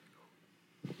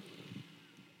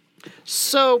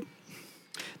So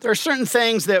there are certain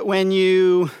things that when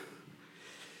you're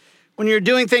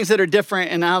doing things that are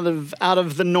different and out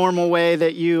of the normal way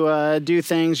that you do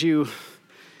things, you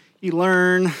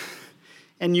learn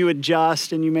and you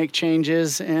adjust and you make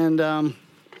changes. And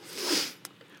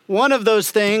one of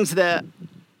those things that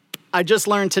I just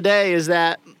learned today is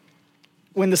that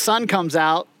when the sun comes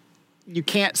out, you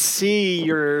can't see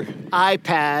your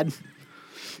iPad.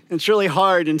 It's really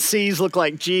hard, and C's look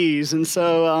like G's, and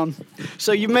so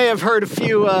you may have heard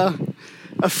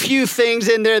a few things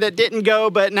in there that didn't go,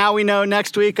 but now we know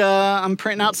next week I'm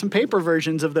printing out some paper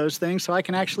versions of those things so I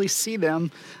can actually see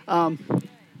them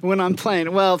when I'm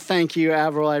playing. Well, thank you,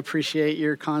 Avril. I appreciate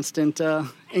your constant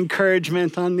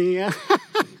encouragement on the.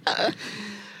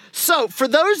 So, for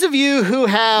those of you who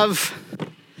have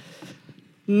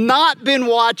not been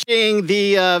watching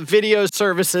the video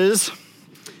services,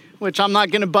 which I'm not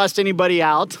going to bust anybody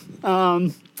out.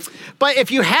 But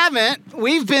if you haven't,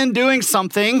 we've been doing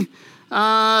something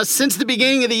since the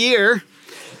beginning of the year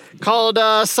called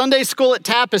Sunday School at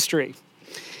Tapestry.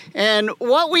 And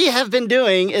what we have been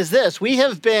doing is this. We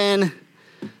have been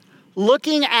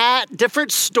looking at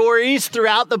different stories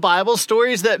throughout the Bible,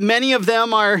 stories that many of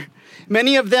them are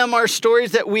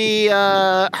stories that we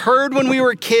heard when we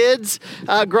were kids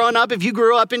growing up. If you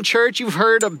grew up in church, you've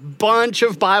heard a bunch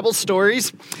of Bible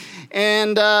stories.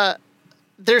 And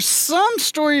there's some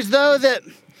stories, though, that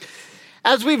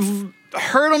as we've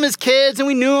heard them as kids and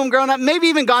we knew them growing up, maybe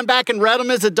even gone back and read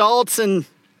them as adults, and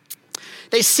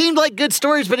they seemed like good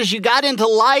stories, but as you got into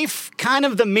life, kind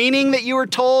of the meaning that you were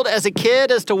told as a kid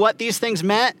as to what these things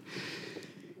meant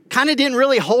kind of didn't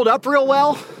really hold up real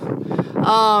well.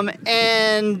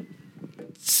 And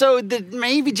so that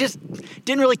maybe just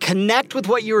didn't really connect with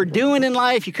what you were doing in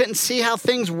life. You couldn't see how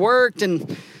things worked.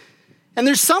 And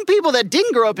there's some people that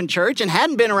didn't grow up in church and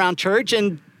hadn't been around church.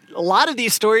 And a lot of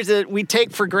these stories that we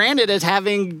take for granted as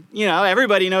having,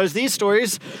 everybody knows these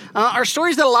stories, are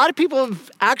stories that a lot of people have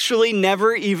actually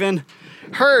never even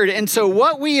heard. And so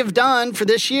what we have done for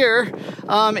this year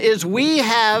is we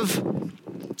have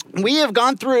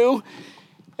gone through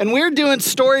and we're doing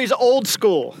stories old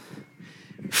school.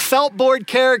 Felt board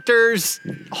characters,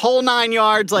 whole 9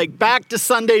 yards, like back to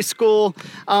Sunday school.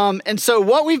 And so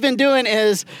what we've been doing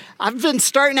is I've been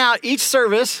starting out each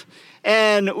service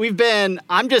and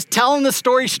I'm just telling the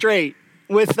story straight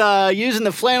with using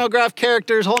the flannel graph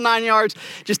characters, whole 9 yards,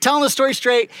 just telling the story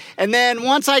straight. And then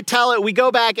once I tell it, we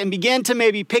go back and begin to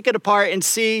maybe pick it apart and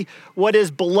see what is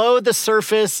below the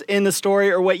surface in the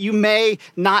story or what you may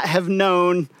not have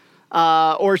known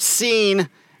or seen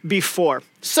before.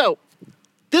 So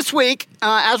this week,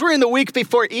 as we're in the week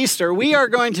before Easter, we are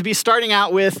going to be starting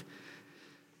out with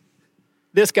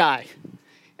this guy.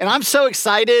 And I'm so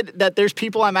excited that there's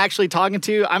people I'm actually talking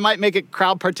to. I might make it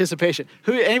crowd participation.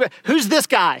 Who's this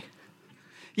guy?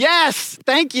 Yes,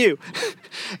 thank you.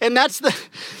 And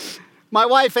my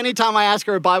wife, anytime I ask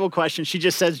her a Bible question, she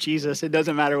just says Jesus. It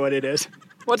doesn't matter what it is.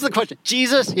 What's the question?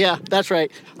 Jesus? Yeah, that's right.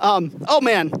 Oh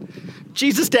man,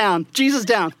 Jesus down.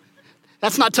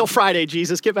 That's not till Friday,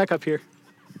 Jesus. Get back up here.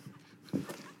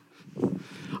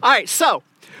 All right, so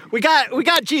we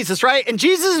got Jesus, right? And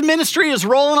Jesus' ministry is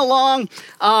rolling along,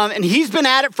 and he's been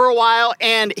at it for a while,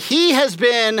 and he has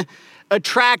been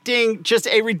attracting just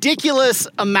a ridiculous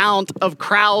amount of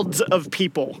crowds of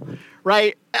people,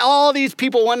 right? All these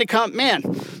people want to come. Man,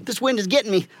 this wind is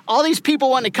getting me. All these people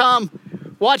want to come,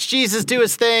 watch Jesus do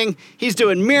his thing. He's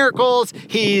doing miracles.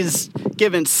 He's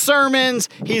giving sermons.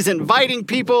 He's inviting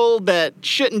people that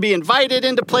shouldn't be invited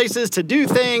into places to do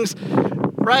things,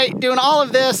 right? Doing all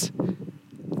of this.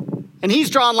 And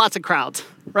he's drawing lots of crowds,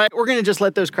 right? We're going to just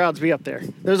let those crowds be up there.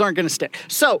 Those aren't going to stick.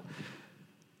 So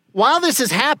while this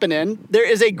is happening, there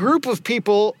is a group of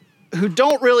people who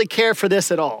don't really care for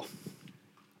this at all.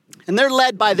 And they're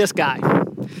led by this guy.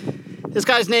 This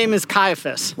guy's name is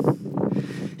Caiaphas.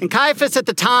 And Caiaphas at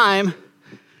the time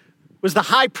was the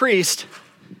high priest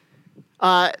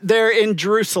there in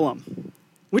Jerusalem,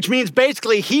 which means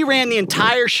basically he ran the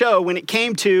entire show when it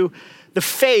came to the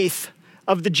faith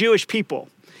of the Jewish people.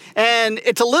 And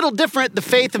it's a little different, the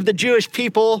faith of the Jewish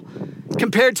people,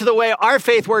 compared to the way our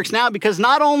faith works now, because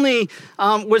not only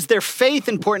was their faith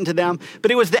important to them,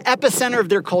 but it was the epicenter of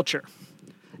their culture.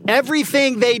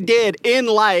 Everything they did in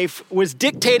life was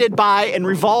dictated by and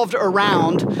revolved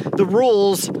around the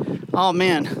rules. Oh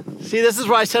man, see, this is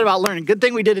what I said about learning. Good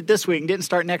thing we did it this week and didn't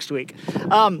start next week.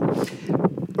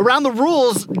 Around the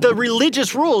rules, the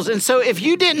religious rules. And so if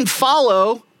you didn't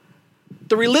follow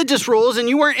the religious rules and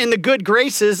you weren't in the good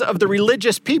graces of the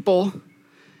religious people,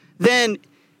 then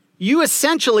you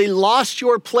essentially lost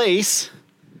your place,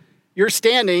 your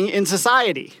standing in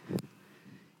society.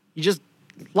 You just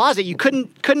lost it. You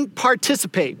couldn't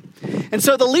participate. And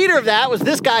so the leader of that was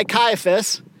this guy,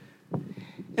 Caiaphas.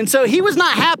 And so he was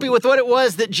not happy with what it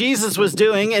was that Jesus was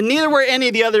doing, and neither were any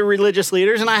of the other religious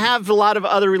leaders. And I have a lot of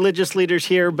other religious leaders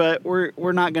here, but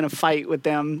we're not going to fight with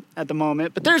them at the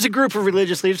moment. But there's a group of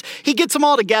religious leaders. He gets them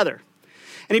all together.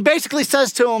 And he basically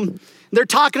says to them, they're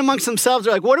talking amongst themselves.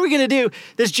 They're like, what are we going to do?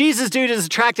 This Jesus dude is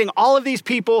attracting all of these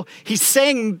people. He's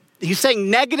saying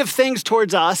negative things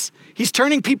towards us. He's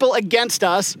turning people against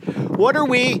us. What are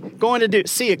we going to do?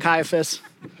 See you, Caiaphas.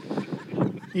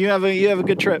 You have a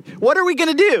good trip. What are we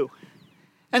going to do?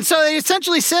 And so he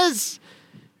essentially says,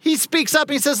 he speaks up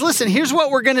and he says, listen, here's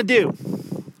what we're going to do.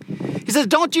 He says,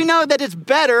 don't you know that it's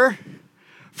better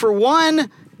for one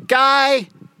guy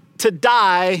to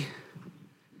die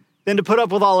than to put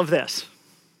up with all of this?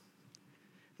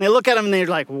 And they look at him and they're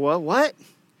like, what?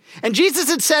 And Jesus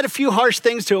had said a few harsh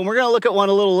things to him. We're going to look at one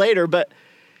a little later, but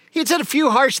he had said a few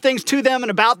harsh things to them and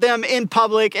about them in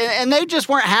public, and they just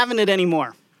weren't having it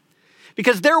anymore.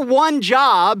 Because their one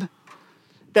job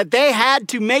that they had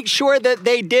to make sure that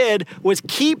they did was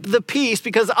keep the peace,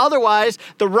 because otherwise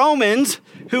the Romans,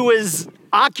 who was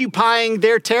occupying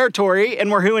their territory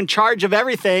and were who in charge of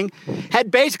everything,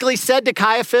 had basically said to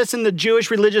Caiaphas and the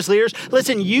Jewish religious leaders,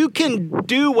 listen, you can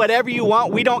do whatever you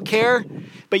want, we don't care,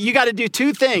 but you got to do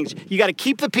two things. You got to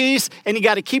keep the peace and you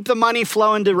got to keep the money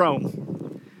flowing to Rome.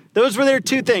 Those were their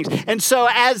two things. And so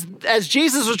as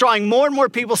Jesus was drawing more and more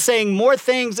people, saying more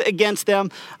things against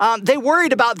them, they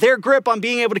worried about their grip on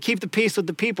being able to keep the peace with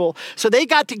the people. So they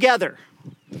got together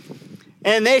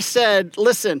and they said,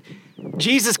 listen,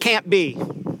 Jesus can't be.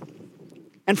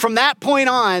 And from that point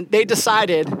on, they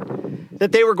decided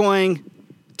that they were going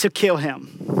to kill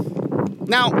him.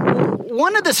 Now,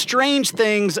 one of the strange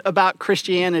things about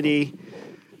Christianity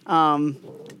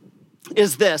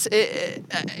is this,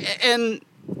 and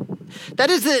that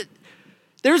is that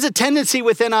there's a tendency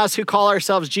within us who call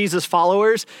ourselves Jesus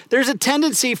followers. There's a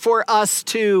tendency for us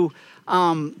to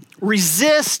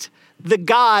resist the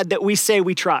God that we say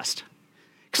we trust.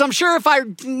 Because I'm sure if I,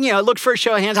 looked for a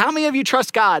show of hands, how many of you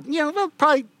trust God?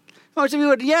 Probably most of you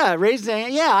would, raise the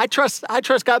hand. Yeah, I trust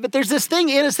God. But there's this thing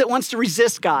in us that wants to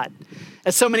resist God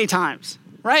as so many times,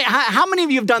 right? How many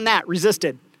of you have done that,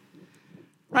 resisted?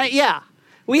 Right? Yeah,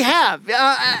 we have.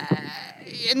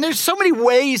 And there's so many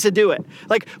ways to do it.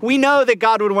 Like, we know that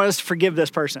God would want us to forgive this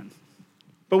person,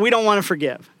 but we don't want to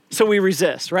forgive. So we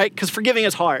resist, right? Because forgiving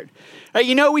is hard. Right?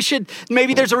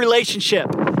 Maybe there's a relationship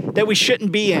that we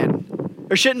shouldn't be in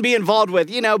or shouldn't be involved with,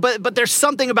 but there's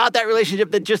something about that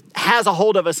relationship that just has a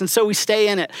hold of us. And so we stay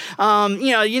in it.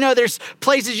 There's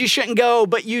places you shouldn't go,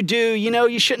 but you do.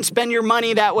 You shouldn't spend your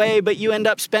money that way, but you end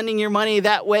up spending your money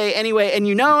that way anyway. And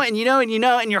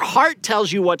and your heart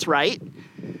tells you what's right.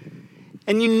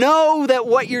 And you know that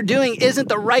what you're doing isn't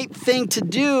the right thing to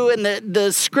do, and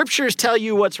the scriptures tell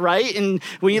you what's right, and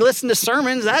when you listen to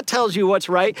sermons, that tells you what's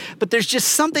right, but there's just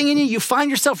something in you find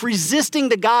yourself resisting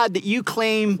the God that you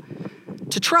claim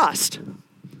to trust,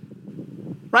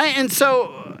 right? And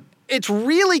so it's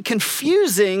really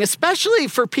confusing, especially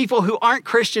for people who aren't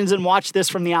Christians and watch this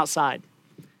from the outside.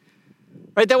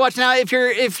 Right, they watch now. If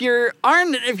you're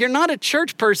not a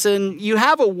church person, you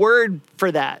have a word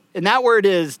for that, and that word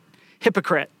is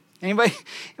hypocrite. Anybody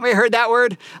heard that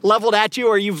word leveled at you,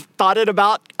 or you've thought it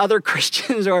about other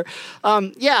Christians, or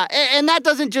and that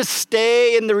doesn't just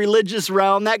stay in the religious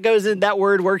realm. That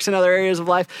word works in other areas of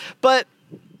life. But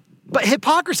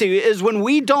hypocrisy is when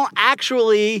we don't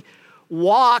actually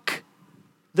walk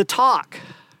the talk,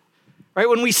 right?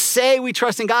 When we say we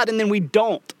trust in God and then we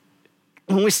don't.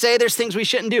 When we say there's things we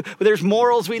shouldn't do, there's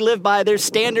morals we live by, there's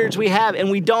standards we have,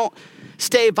 and we don't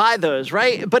stay by those,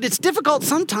 right? But it's difficult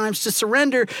sometimes to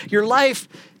surrender your life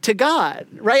to God,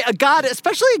 right? A God,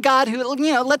 especially a God who,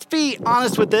 let's be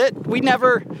honest with it. We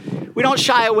don't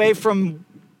shy away from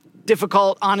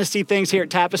difficult honesty things here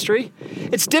at Tapestry.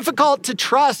 It's difficult to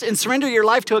trust and surrender your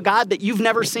life to a God that you've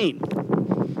never seen,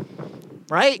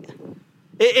 right?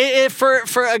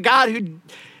 For a God who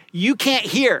you can't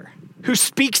hear, who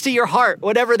speaks to your heart,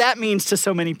 whatever that means to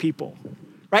so many people,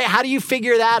 right? How do you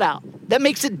figure that out? That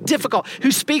makes it difficult.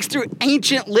 Who speaks through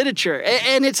ancient literature.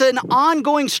 And it's an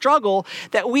ongoing struggle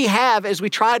that we have as we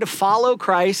try to follow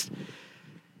Christ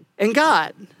and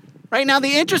God. Right now,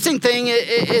 the interesting thing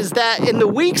is that in the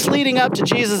weeks leading up to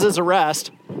Jesus'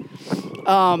 arrest, and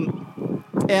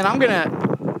I'm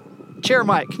gonna, Chair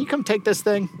Mike, can you come take this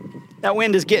thing? That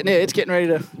wind is it's getting ready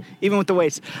to, even with the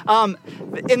weights.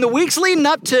 In the weeks leading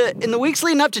up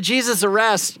to Jesus'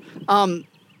 arrest,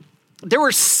 there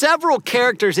were several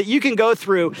characters that you can go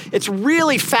through. It's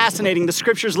really fascinating, the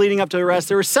scriptures leading up to the arrest.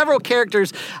 There were several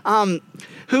characters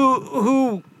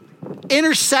who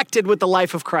intersected with the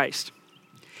life of Christ.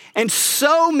 And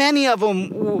so many of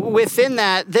them within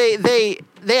that, they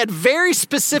had very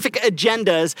specific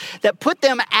agendas that put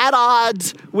them at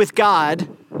odds with God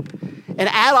and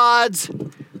at odds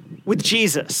with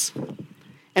Jesus.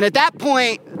 And at that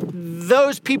point,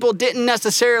 those people didn't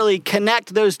necessarily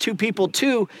connect those two people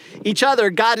to each other,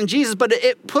 God and Jesus, but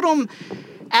it put them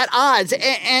at odds.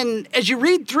 And as you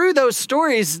read through those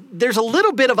stories, there's a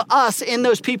little bit of us in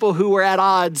those people who were at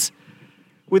odds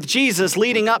with Jesus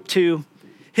leading up to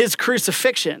his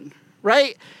crucifixion,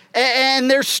 right? And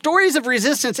their stories of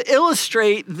resistance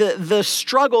illustrate the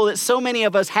struggle that so many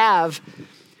of us have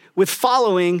with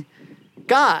following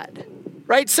God,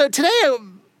 right? So today,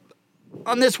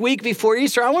 on this week before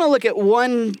Easter, I want to look at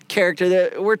one character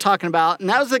that we're talking about, and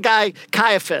that was the guy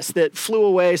Caiaphas that flew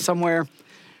away somewhere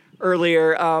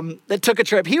earlier, that took a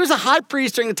trip. He was a high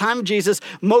priest during the time of Jesus,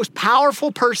 most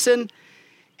powerful person,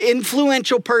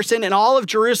 influential person in all of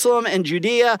Jerusalem and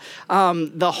Judea.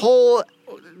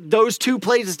 Those two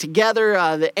places together,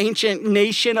 the ancient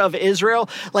nation of Israel,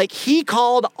 like he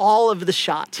called all of the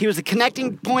shots. He was the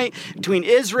connecting point between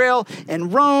Israel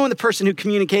and Rome, the person who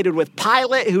communicated with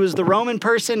Pilate, who was the Roman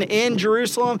person in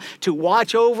Jerusalem to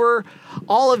watch over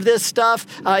all of this stuff.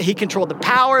 He controlled the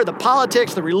power, the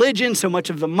politics, the religion, so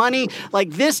much of the money. Like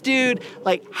this dude,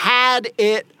 had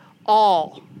it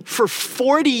all for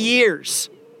 40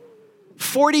 years.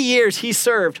 40 years he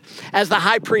served as the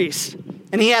high priest.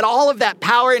 And he had all of that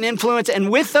power and influence.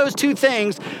 And with those two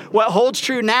things, what holds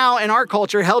true now in our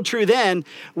culture held true then.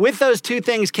 With those two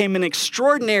things came an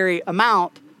extraordinary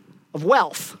amount of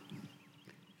wealth.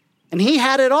 And he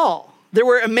had it all. There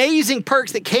were amazing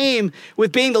perks that came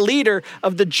with being the leader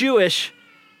of the Jewish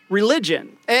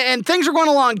religion. And things were going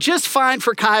along just fine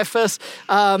for Caiaphas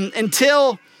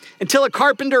until a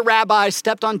carpenter rabbi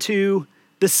stepped onto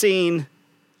the scene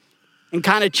and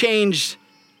kind of changed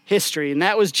history, and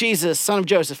that was Jesus, son of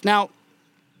Joseph. Now,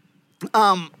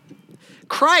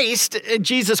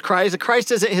 Jesus Christ,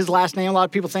 Christ isn't his last name. A lot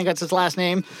of people think that's his last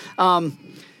name, but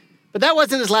that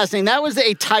wasn't his last name. That was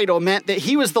a title, meant that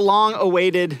he was the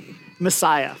long-awaited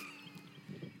Messiah,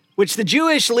 which the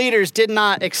Jewish leaders did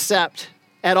not accept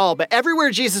at all. But everywhere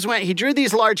Jesus went, he drew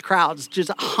these large crowds.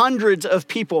 Just hundreds of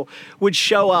people would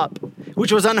show up,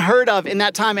 which was unheard of in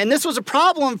that time. And this was a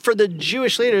problem for the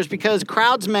Jewish leaders because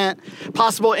crowds meant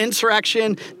possible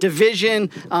insurrection, division,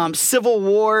 civil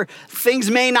war. Things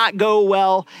may not go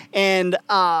well, and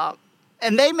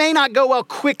they may not go well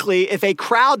quickly if a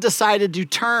crowd decided to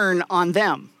turn on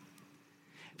them.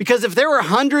 Because if there were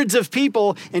hundreds of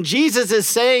people and Jesus is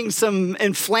saying some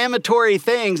inflammatory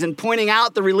things and pointing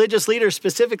out the religious leaders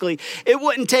specifically, it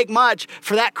wouldn't take much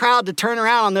for that crowd to turn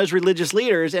around on those religious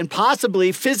leaders and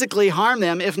possibly physically harm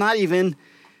them, if not even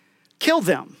kill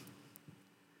them.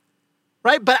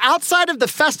 Right? But outside of the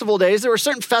festival days, there were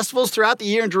certain festivals throughout the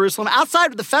year in Jerusalem.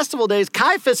 Outside of the festival days,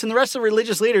 Caiaphas and the rest of the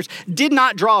religious leaders did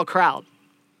not draw a crowd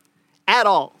at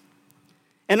all.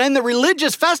 And in the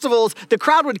religious festivals, the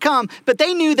crowd would come, but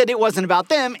they knew that it wasn't about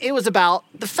them. It was about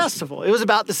the festival. It was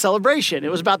about the celebration.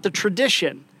 It was about the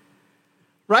tradition,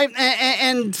 right?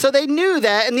 And so they knew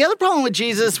that. And the other problem with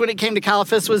Jesus when it came to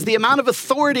Caiaphas was the amount of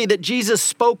authority that Jesus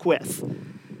spoke with,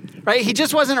 right? He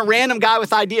just wasn't a random guy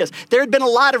with ideas. There had been a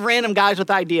lot of random guys with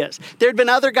ideas. There had been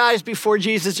other guys before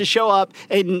Jesus to show up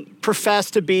and profess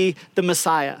to be the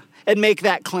Messiah and make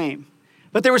that claim.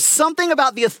 But there was something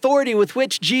about the authority with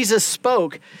which Jesus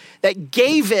spoke that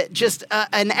gave it just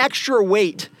an extra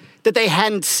weight that they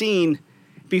hadn't seen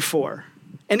before.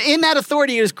 And in that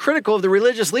authority, he was critical of the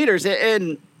religious leaders.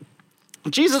 And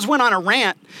Jesus went on a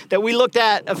rant that we looked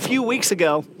at a few weeks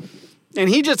ago, and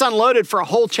he just unloaded for a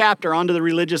whole chapter onto the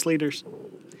religious leaders.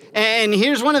 And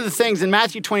here's one of the things in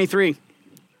Matthew 23.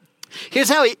 Here's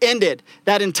how he ended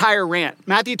that entire rant.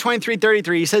 Matthew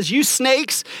 23:33, he says, "You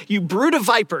snakes, you brood of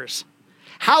vipers,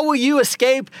 how will you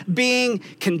escape being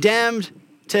condemned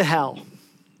to hell?"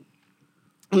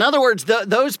 In other words,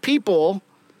 those people,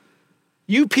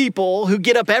 you people who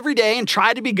get up every day and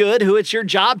try to be good, who it's your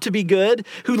job to be good,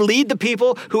 who lead the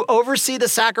people, who oversee the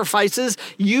sacrifices,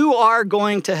 you are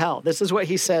going to hell. This is what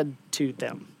he said to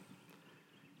them.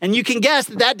 And you can guess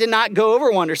that did not go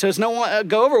over well. So it's no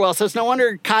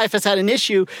wonder Caiaphas had an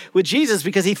issue with Jesus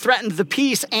because he threatened the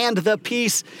peace and the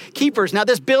peacekeepers. Now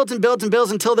this builds and builds and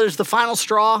builds until there's the final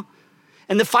straw.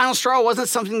 And the final straw wasn't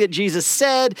something that Jesus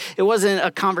said. It wasn't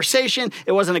a conversation.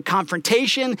 It wasn't a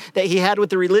confrontation that he had with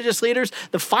the religious leaders.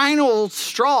 The final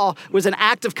straw was an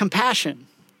act of compassion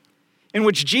in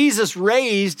which Jesus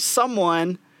raised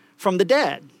someone from the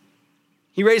dead.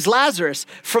 He raised Lazarus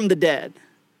from the dead.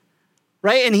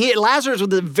 right? And Lazarus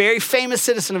was a very famous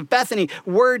citizen of Bethany.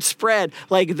 Word spread,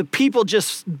 like the people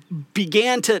just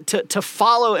began to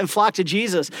follow and flock to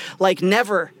Jesus like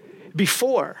never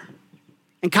before.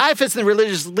 And Caiaphas and the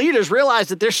religious leaders realized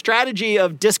that their strategy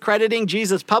of discrediting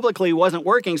Jesus publicly wasn't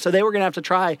working, so they were going to have to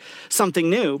try something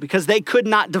new because they could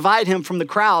not divide him from the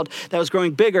crowd that was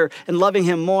growing bigger and loving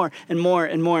him more and more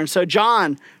and more. And so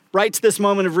John writes this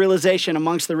moment of realization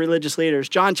amongst the religious leaders.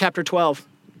 John chapter 12.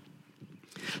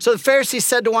 So the Pharisees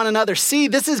said to one another, "See,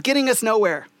 this is getting us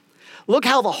nowhere. Look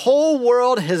how the whole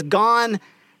world has gone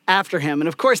after him." And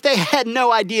of course, they had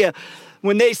no idea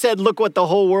when they said, "Look what the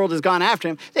whole world has gone after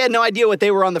him." They had no idea what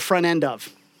they were on the front end of.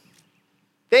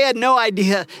 They had no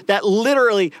idea that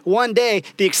literally one day,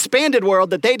 the expanded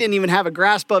world that they didn't even have a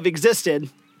grasp of existed,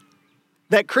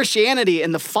 that Christianity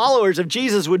and the followers of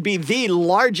Jesus would be the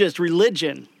largest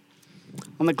religion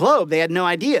on the globe. They had no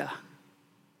idea.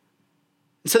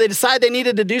 So they decided they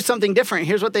needed to do something different.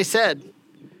 Here's what they said.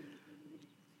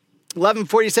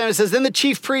 11:47 says, "Then the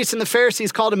chief priests and the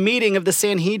Pharisees called a meeting of the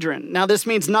Sanhedrin." Now this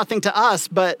means nothing to us,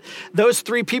 but those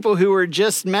three people who were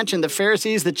just mentioned, the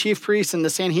Pharisees, the chief priests, and the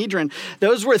Sanhedrin,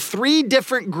 those were three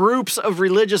different groups of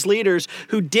religious leaders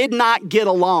who did not get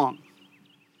along.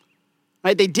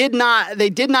 Right? They did not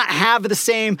have the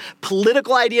same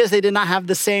political ideas. They did not have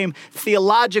the same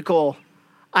theological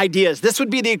ideas. This would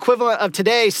be the equivalent of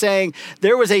today saying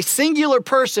there was a singular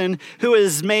person who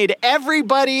has made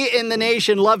everybody in the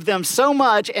nation love them so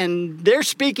much, and they're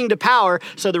speaking to power.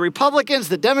 So the Republicans,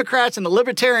 the Democrats, and the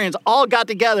Libertarians all got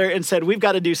together and said, "We've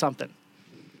got to do something."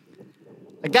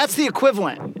 Like that's the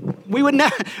equivalent. We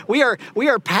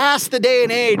are past the day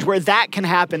and age where that can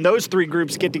happen. Those three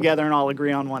groups get together and all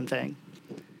agree on one thing.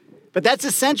 But that's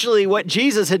essentially what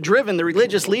Jesus had driven the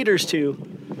religious leaders to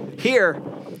here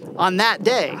on that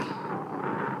day,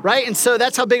 right? And so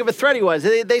that's how big of a threat he was.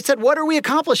 They said, "What are we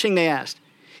accomplishing?" They asked.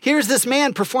 "Here's this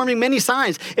man performing many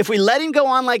signs. If we let him go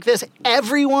on like this,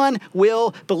 everyone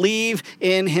will believe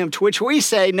in him." To which we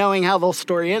say, knowing how the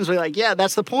story ends, we're like, yeah,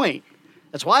 that's the point.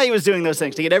 That's why he was doing those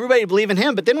things, to get everybody to believe in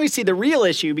him. But then we see the real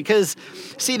issue because,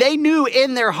 see, they knew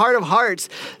in their heart of hearts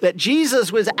that Jesus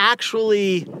was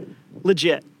actually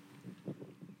legit.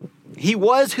 He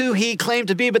was who he claimed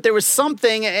to be, but there was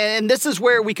something, and this is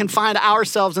where we can find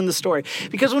ourselves in the story.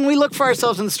 Because when we look for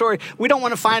ourselves in the story, we don't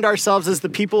want to find ourselves as the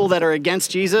people that are against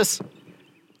Jesus,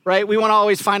 right? We want to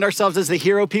always find ourselves as the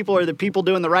hero people or the people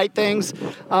doing the right things.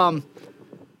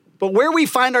 But where we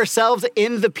find ourselves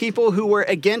in the people who were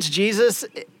against Jesus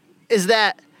is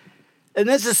that, and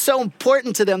this is so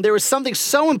important to them, there was something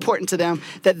so important to them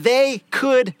that they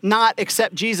could not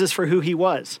accept Jesus for who he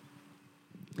was.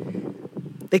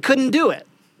 They couldn't do it,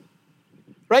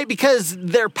 right? Because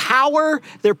their power,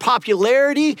 their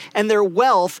popularity, and their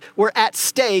wealth were at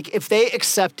stake if they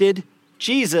accepted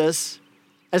Jesus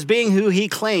as being who he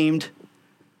claimed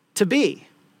to be.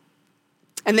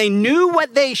 And they knew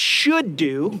what they should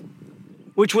do,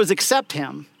 which was accept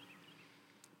him,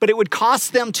 but it would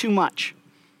cost them too much.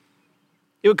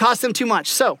 It would cost them too much.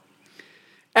 So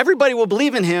everybody will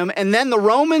believe in him, and then the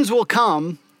Romans will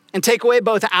come and take away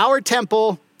both our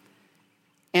temple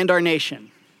and our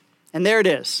nation. And there it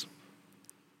is.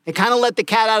 They kind of let the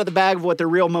cat out of the bag of what their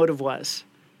real motive was.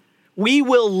 We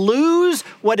will lose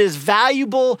what is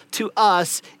valuable to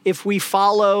us if we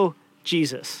follow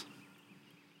Jesus.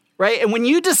 Right? And when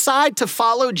you decide to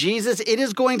follow Jesus, it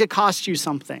is going to cost you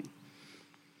something.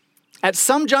 At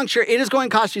some juncture, it is going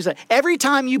to cost you something. Every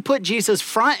time you put Jesus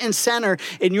front and center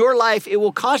in your life, it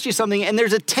will cost you something. And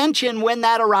there's a tension when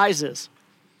that arises.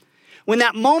 When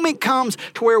that moment comes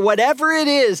to where whatever it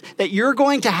is that you're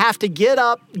going to have to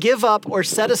give up, or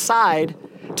set aside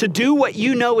to do what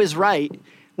you know is right,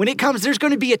 when it comes, there's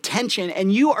going to be a tension,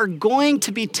 and you are going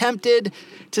to be tempted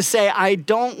to say, "I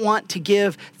don't want to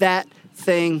give that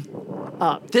thing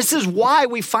up." This is why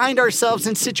we find ourselves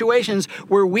in situations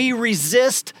where we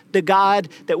resist the God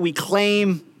that we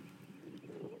claim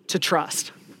to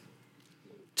trust.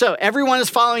 So everyone is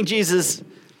following Jesus,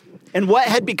 and what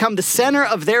had become the center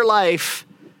of their life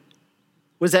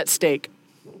was at stake.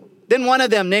 Then one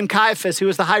of them, named Caiaphas, who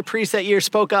was the high priest that year,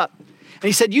 spoke up. And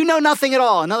he said, "You know nothing at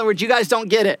all." In other words, you guys don't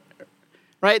get it,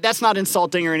 right? That's not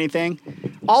insulting or anything.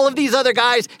 All of these other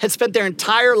guys had spent their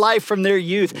entire life from their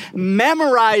youth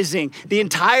memorizing the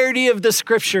entirety of the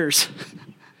scriptures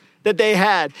that they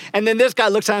had. And then this guy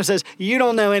looks at him and says, "You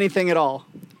don't know anything at all."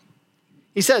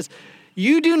 He says,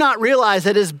 "You do not realize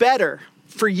that it is better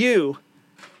for you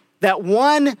that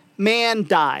one man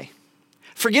die."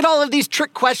 Forget all of these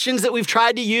trick questions that we've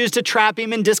tried to use to trap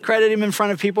him and discredit him in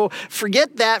front of people.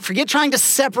 Forget that. Forget trying to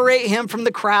separate him from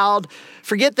the crowd.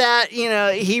 Forget that,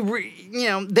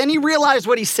 then he realized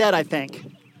what he said, I think.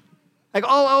 Like,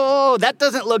 oh, that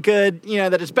doesn't look good,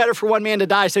 that it's better for one man to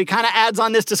die. So he kind of adds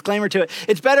on this disclaimer to it.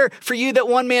 It's better for you that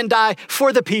one man die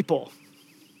for the people.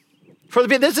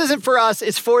 This isn't for us,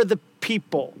 it's for the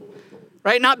people,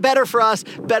 right? Not better for us,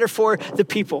 better for the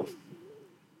people.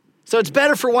 So it's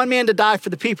better for one man to die for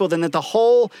the people than that the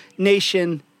whole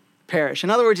nation perish. In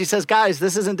other words, he says, guys,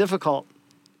 this isn't difficult.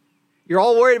 You're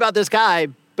all worried about this guy,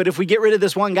 but if we get rid of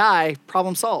this one guy,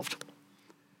 problem solved.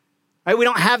 Right? We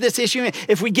don't have this issue.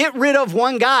 If we get rid of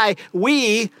one guy,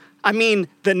 the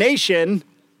nation,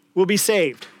 will be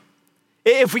saved.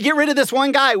 If we get rid of this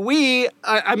one guy,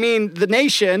 the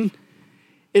nation,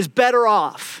 is better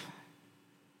off.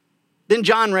 Then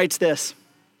John writes this.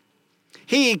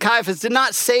 He, Caiaphas, did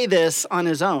not say this on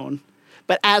his own,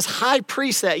 but as high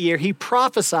priest that year, he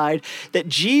prophesied that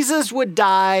Jesus would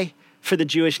die for the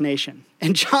Jewish nation.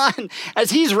 And John,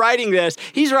 as he's writing this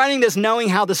knowing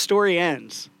how the story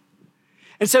ends.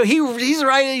 And so he's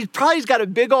writing, he's got a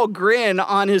big old grin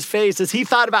on his face as he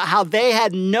thought about how they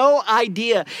had no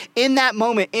idea in that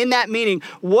moment, in that meeting,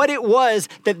 what it was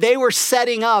that they were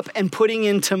setting up and putting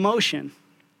into motion.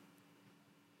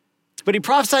 But he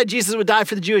prophesied Jesus would die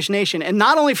for the Jewish nation, and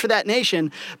not only for that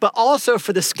nation, but also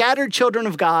for the scattered children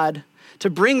of God,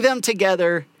 to bring them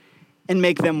together and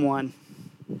make them one.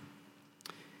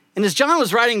 And as John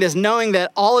was writing this, knowing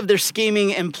that all of their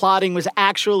scheming and plotting was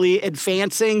actually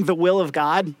advancing the will of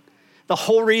God, the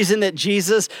whole reason that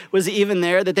Jesus was even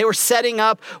there, that they were setting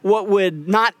up what would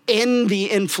not end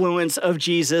the influence of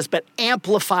Jesus, but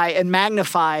amplify and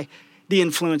magnify the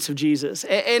influence of Jesus.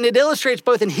 And it illustrates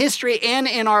both in history and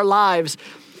in our lives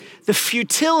the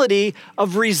futility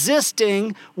of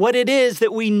resisting what it is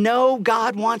that we know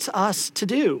God wants us to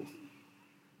do.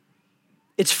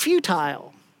 It's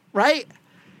futile, right?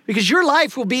 Because your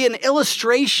life will be an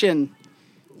illustration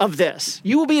of this.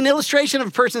 You will be an illustration of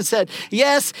a person that said,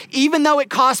 yes, even though it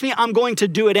costs me, I'm going to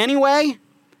do it anyway.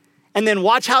 And then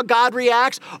watch how God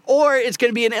reacts. Or it's going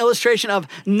to be an illustration of,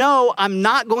 no, I'm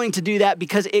not going to do that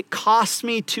because it costs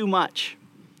me too much.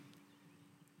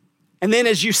 And then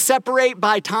as you separate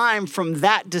by time from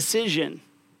that decision,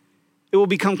 it will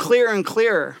become clearer and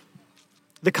clearer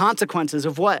the consequences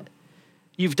of what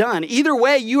you've done. Either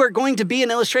way, you are going to be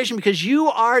an illustration because you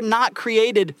are not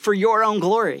created for your own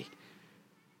glory,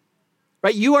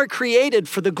 right? You are created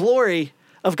for the glory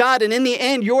of God. And in the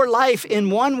end, your life in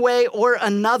one way or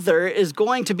another is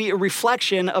going to be a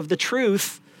reflection of the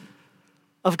truth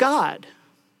of God.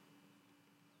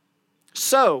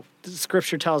 So, the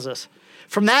scripture tells us,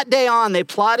 from that day on, they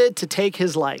plotted to take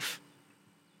his life.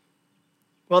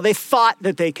 Well, they thought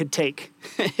that they could take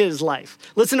his life.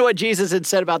 Listen to what Jesus had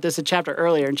said about this a chapter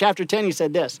earlier. In chapter 10, he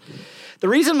said this, the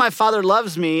reason my Father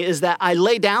loves me is that I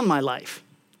lay down my life,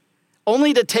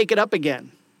 only to take it up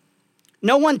again.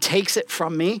 No one takes it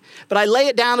from me, but I lay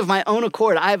it down of my own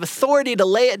accord. I have authority to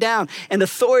lay it down and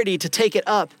authority to take it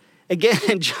up.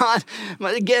 Again, John,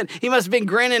 he must have been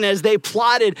grinning as they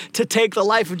plotted to take the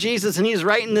life of Jesus, and he's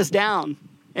writing this down.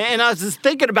 And I was just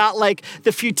thinking about like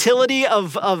the futility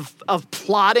of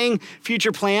plotting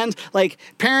future plans. Like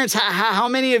parents, how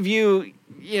many of you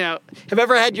have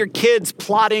ever had your kids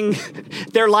plotting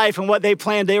their life and what they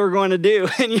planned they were going to do?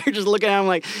 And you're just looking at them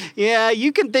like, yeah,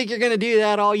 you can think you're going to do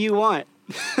that all you want.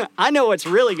 I know what's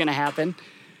really going to happen.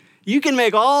 You can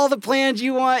make all the plans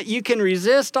you want. You can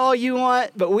resist all you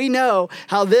want, but we know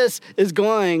how this is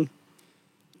going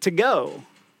to go.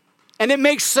 And it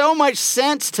makes so much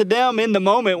sense to them in the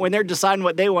moment when they're deciding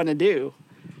what they want to do.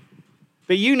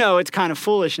 But it's kind of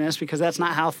foolishness because that's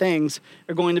not how things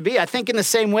are going to be. I think in the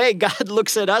same way, God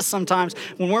looks at us sometimes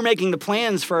when we're making the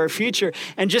plans for our future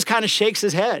and just kind of shakes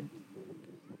his head.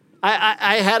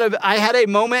 I had a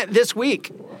moment this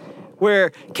week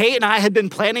where Kate and I had been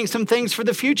planning some things for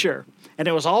the future. And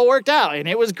it was all worked out, and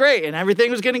it was great, and everything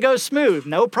was going to go smooth.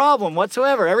 No problem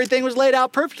whatsoever. Everything was laid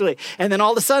out perfectly. And then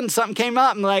all of a sudden, something came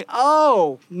up, and I'm like,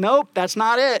 oh, nope, that's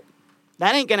not it.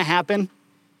 That ain't going to happen.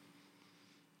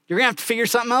 You're going to have to figure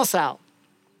something else out.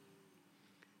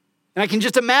 And I can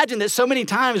just imagine that so many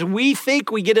times we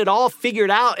think we get it all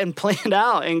figured out and planned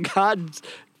out, and God's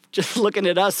just looking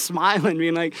at us smiling,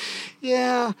 being like,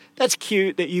 yeah, that's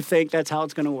cute that you think that's how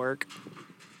it's going to work.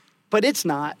 But it's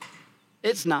not.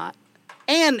 It's not.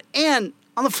 And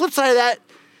on the flip side of that,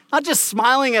 not just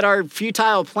smiling at our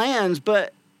futile plans,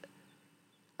 but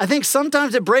I think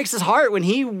sometimes it breaks his heart when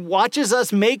he watches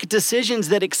us make decisions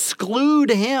that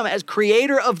exclude him as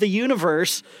creator of the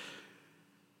universe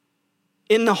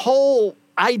in the whole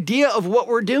idea of what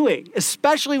we're doing,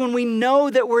 especially when we know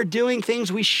that we're doing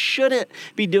things we shouldn't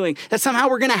be doing, that somehow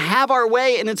we're going to have our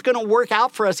way and it's going to work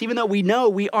out for us, even though we know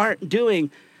we aren't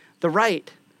doing the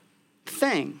right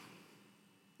thing.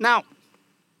 Now,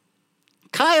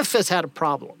 Caiaphas had a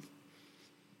problem.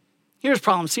 Here's the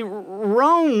problem. See,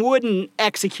 Rome wouldn't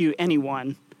execute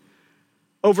anyone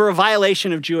over a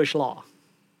violation of Jewish law.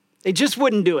 They just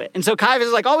wouldn't do it. And so Caiaphas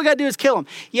is like, all we got to do is kill him.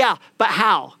 Yeah, but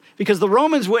how? Because the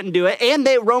Romans wouldn't do it, and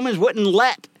the Romans wouldn't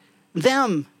let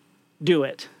them do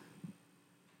it.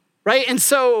 Right? And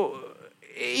so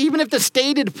even if the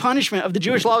stated punishment of the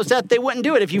Jewish law was death, they wouldn't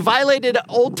do it. If you violated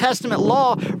Old Testament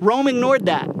law, Rome ignored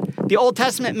that. The Old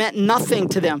Testament meant nothing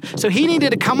to them. So he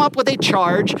needed to come up with a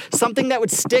charge, something that would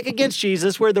stick against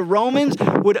Jesus, where the Romans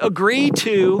would agree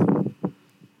to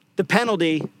the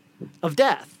penalty of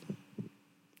death.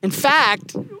 In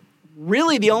fact,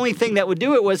 really the only thing that would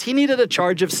do it was he needed a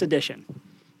charge of sedition.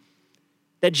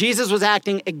 That Jesus was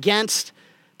acting against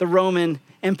the Roman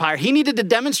Empire. He needed to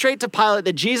demonstrate to Pilate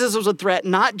that Jesus was a threat,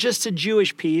 not just to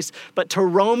Jewish peace, but to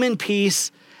Roman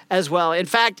peace as well. In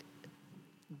fact,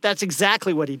 that's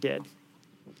exactly what he did.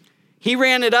 He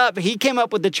ran it up. He came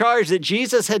up with the charge that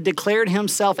Jesus had declared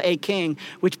himself a king,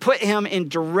 which put him in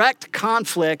direct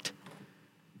conflict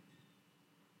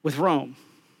with Rome.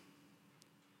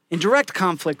 In direct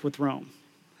conflict with Rome.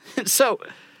 So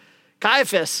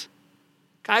Caiaphas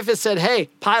said, hey,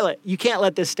 Pilate, you can't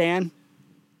let this stand.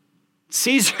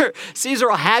 Caesar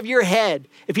will have your head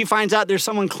if he finds out there's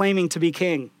someone claiming to be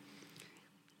king.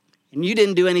 And you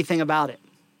didn't do anything about it.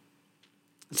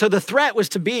 So the threat was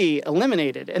to be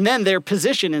eliminated. And then their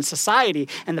position in society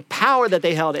and the power that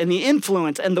they held and the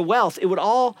influence and the wealth, it would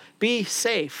all be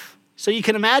safe. So you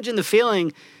can imagine the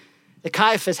feeling that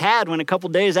Caiaphas had when a couple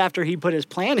days after he put his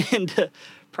plan into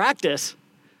practice,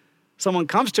 someone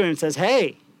comes to him and says,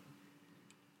 hey,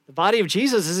 the body of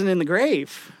Jesus isn't in the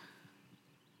grave.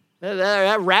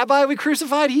 That rabbi we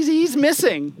crucified, he's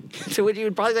missing. So you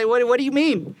would probably say, what do you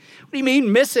mean? What do you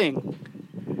mean missing?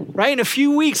 Right? And a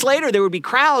few weeks later, there would be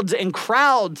crowds and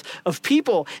crowds of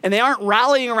people, and they aren't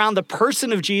rallying around the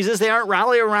person of Jesus. They aren't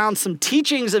rallying around some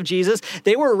teachings of Jesus.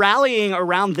 They were rallying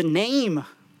around the name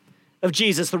of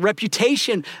Jesus, the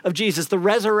reputation of Jesus, the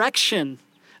resurrection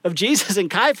of Jesus. And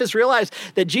Caiaphas realized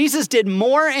that Jesus did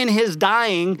more in his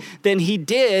dying than he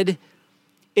did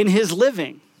in his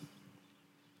living.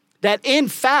 That in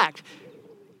fact,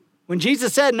 when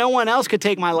Jesus said, no one else could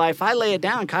take my life, I lay it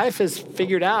down, Caiaphas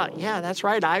figured out, yeah, that's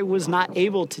right, I was not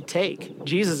able to take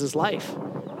Jesus' life.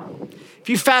 If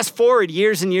you fast forward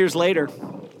years and years later,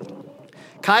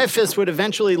 Caiaphas would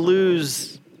eventually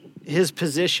lose his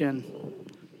position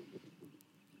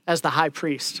as the high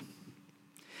priest.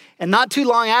 And not too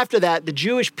long after that, the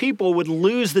Jewish people would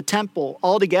lose the temple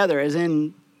altogether, as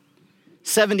in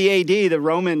 70 AD, the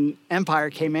Roman Empire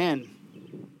came in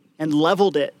and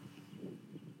leveled it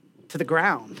to the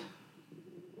ground.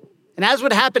 And as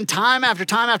would happen time after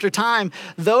time after time,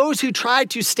 those who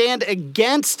tried to stand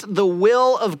against the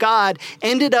will of God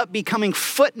ended up becoming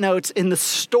footnotes in the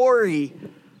story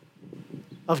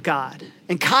of God.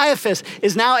 And Caiaphas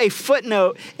is now a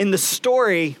footnote in the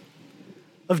story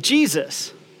of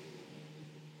Jesus.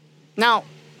 Now,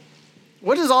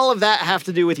 what does all of that have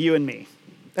to do with you and me?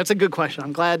 That's a good question.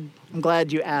 I'm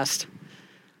glad you asked.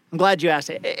 I'm glad you asked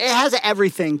it. It has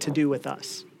everything to do with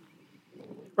us.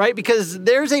 Right? Because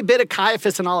there's a bit of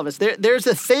Caiaphas in all of us. There's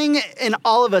a thing in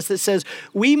all of us that says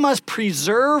we must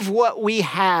preserve what we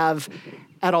have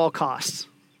at all costs.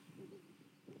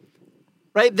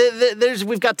 Right?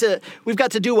 We've got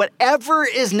to do whatever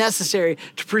is necessary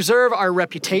to preserve our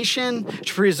reputation,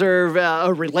 to preserve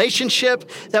a relationship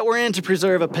that we're in, to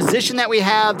preserve a position that we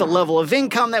have, the level of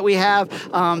income that we have,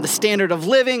 the standard of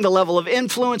living, the level of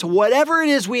influence, whatever it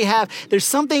is we have. There's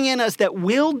something in us that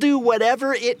will do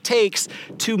whatever it takes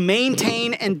to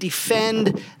maintain and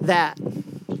defend that.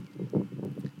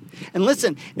 And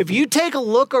listen, if you take a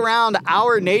look around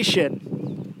our nation,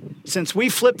 since we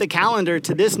flipped the calendar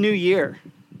to this new year,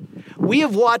 we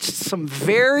have watched some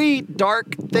very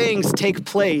dark things take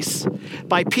place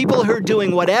by people who are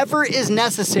doing whatever is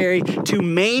necessary to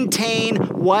maintain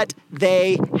what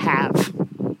they have.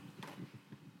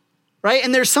 Right?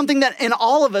 And there's something that in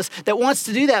all of us that wants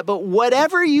to do that. But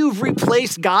whatever you've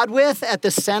replaced God with at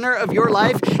the center of your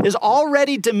life is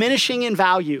already diminishing in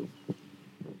value.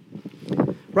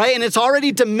 Right? And it's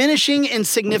already diminishing in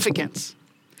significance.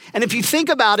 And if you think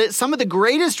about it, some of the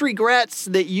greatest regrets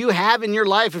that you have in your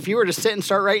life, if you were to sit and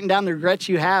start writing down the regrets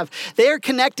you have, they are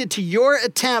connected to your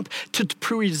attempt to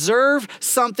preserve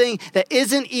something that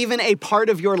isn't even a part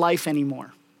of your life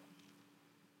anymore.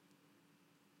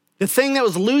 The thing that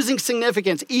was losing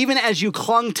significance even as you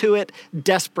clung to it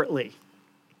desperately.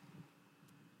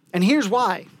 And here's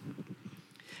why.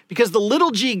 Because the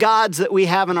little g gods that we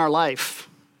have in our life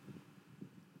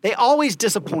They always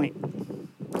disappoint.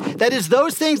 That is,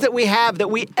 those things that we have that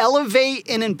we elevate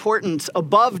in importance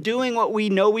above doing what we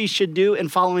know we should do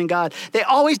and following God, they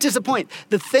always disappoint.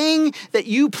 The thing that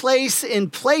you place in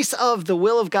place of the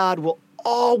will of God will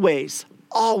always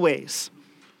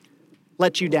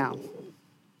let you down.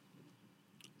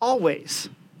 Always.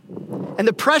 And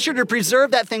the pressure to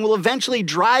preserve that thing will eventually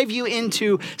drive you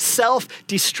into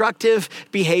self-destructive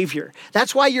behavior.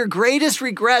 That's why your greatest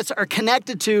regrets are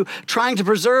connected to trying to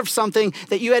preserve something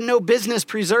that you had no business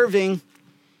preserving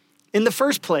in the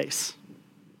first place.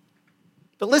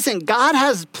 But listen, God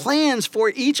has plans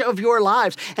for each of your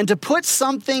lives, and to put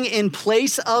something in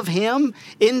place of him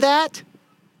in that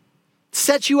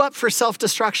sets you up for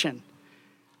self-destruction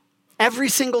every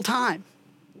single time.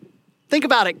 Think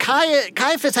about it.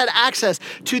 Caiaphas had access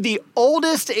to the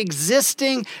oldest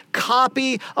existing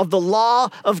copy of the law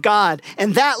of God.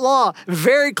 And that law,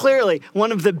 very clearly,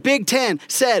 one of the big 10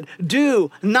 said,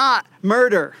 do not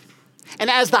murder. And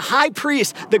as the high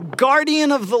priest, the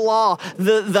guardian of the law,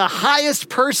 the highest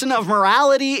person of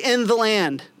morality in the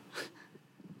land,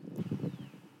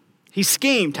 he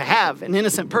schemed to have an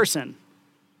innocent person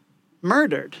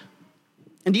murdered.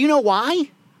 And do you know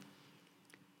why?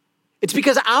 It's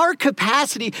because our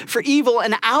capacity for evil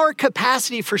and our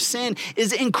capacity for sin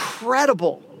is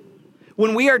incredible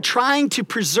when we are trying to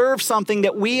preserve something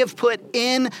that we have put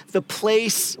in the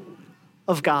place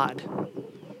of God.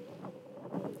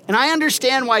 And I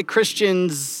understand why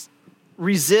Christians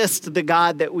resist the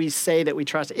God that we say that we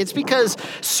trust. It's because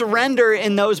surrender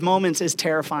in those moments is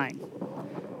terrifying,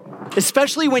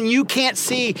 especially when you can't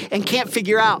see and can't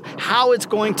figure out how it's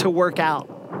going to work out.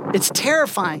 It's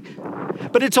terrifying.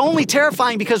 But it's only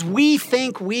terrifying because we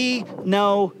think we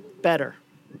know better.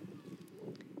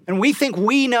 And we think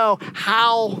we know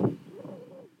how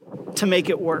to make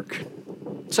it work.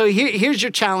 So here's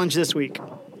your challenge this week.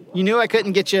 You knew I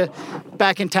couldn't get you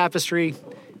back in Tapestry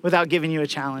without giving you a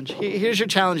challenge. Here's your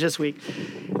challenge this week.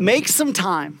 Make some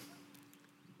time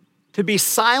to be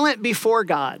silent before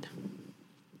God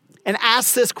and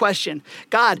ask this question.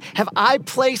 God, have I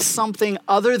placed something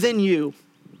other than you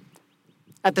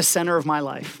at the center of my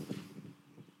life?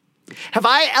 Have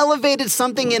I elevated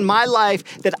something in my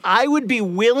life that I would be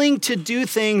willing to do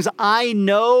things I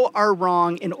know are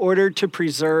wrong in order to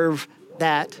preserve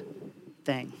that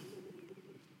thing?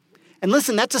 And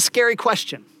listen, that's a scary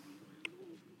question.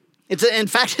 In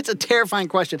fact, it's a terrifying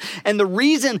question. And the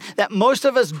reason that most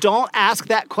of us don't ask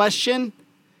that question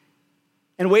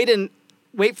and wait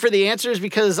for the answer is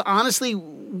because honestly,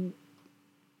 we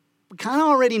kind of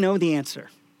already know the answer.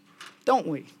 Don't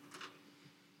we?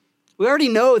 We already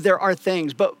know there are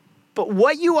things, but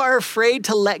what you are afraid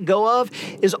to let go of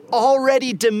is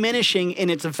already diminishing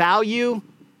in its value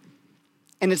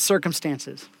and its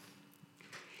circumstances.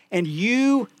 And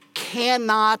you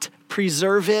cannot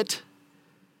preserve it,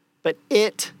 but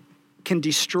it can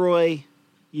destroy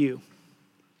you.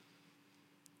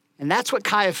 And that's what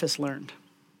Caiaphas learned.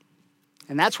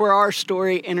 And that's where our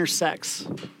story intersects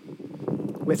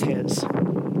with his.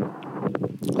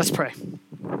 Let's pray.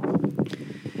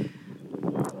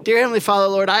 Dear Heavenly Father,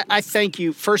 Lord, I thank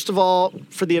you, first of all,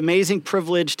 for the amazing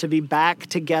privilege to be back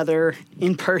together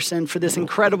in person, for this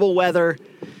incredible weather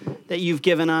that you've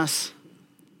given us.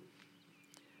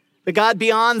 But God,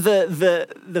 beyond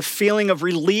the feeling of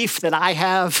relief that I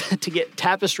have to get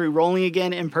Tapestry rolling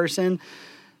again in person,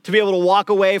 to be able to walk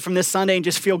away from this Sunday and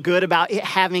just feel good about it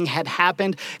having had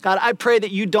happened, God, I pray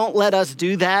that you don't let us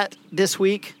do that this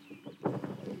week.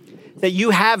 That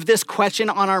you have this question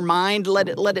on our mind, let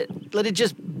it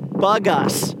just bug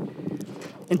us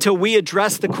until we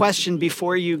address the question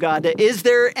before you, God. Is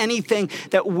there anything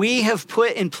that we have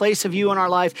put in place of you in our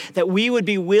life that we would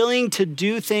be willing to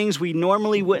do things we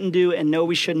normally wouldn't do and know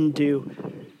we shouldn't do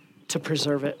to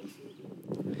preserve it?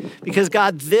 Because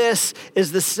God, this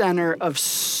is the center of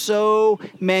so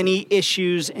many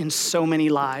issues in so many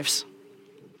lives.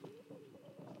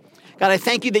 God, I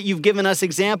thank you that you've given us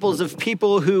examples of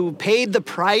people who paid the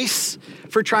price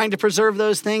for trying to preserve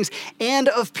those things and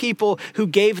of people who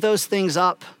gave those things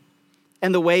up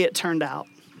and the way it turned out.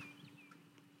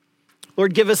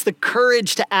 Lord, give us the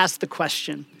courage to ask the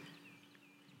question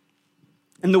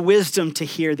and the wisdom to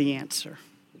hear the answer.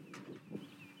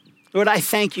 Lord, I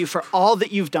thank you for all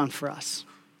that you've done for us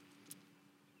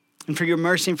and for your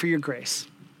mercy and for your grace.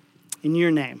 In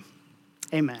your name,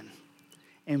 amen.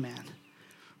 Amen.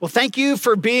 Well, thank you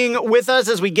for being with us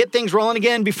as we get things rolling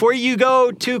again. Before you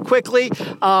go too quickly,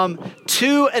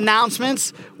 2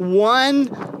 announcements. One,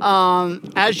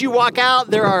 as you walk out,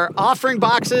 there are offering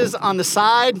boxes on the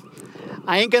side.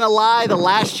 I ain't gonna lie, the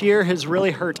last year has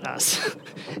really hurt us.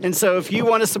 And so if you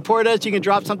want to support us, you can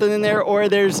drop something in there, or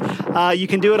you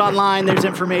can do it online. There's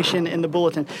information in the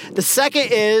bulletin. The second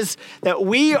is that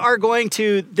we are going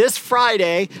to, this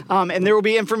Friday, and there will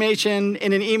be information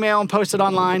in an email and posted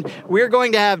online, we're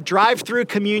going to have drive-through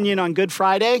communion on Good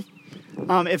Friday.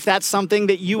 If that's something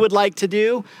that you would like to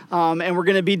do, and we're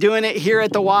going to be doing it here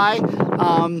at the Y.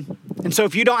 And so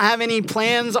if you don't have any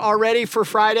plans already for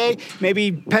Friday,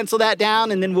 maybe pencil that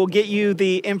down, and then we'll get you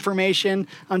the information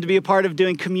to be a part of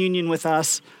doing communion with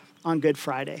us on Good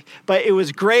Friday. But it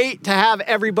was great to have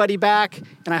everybody back,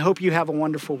 and I hope you have a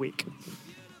wonderful week.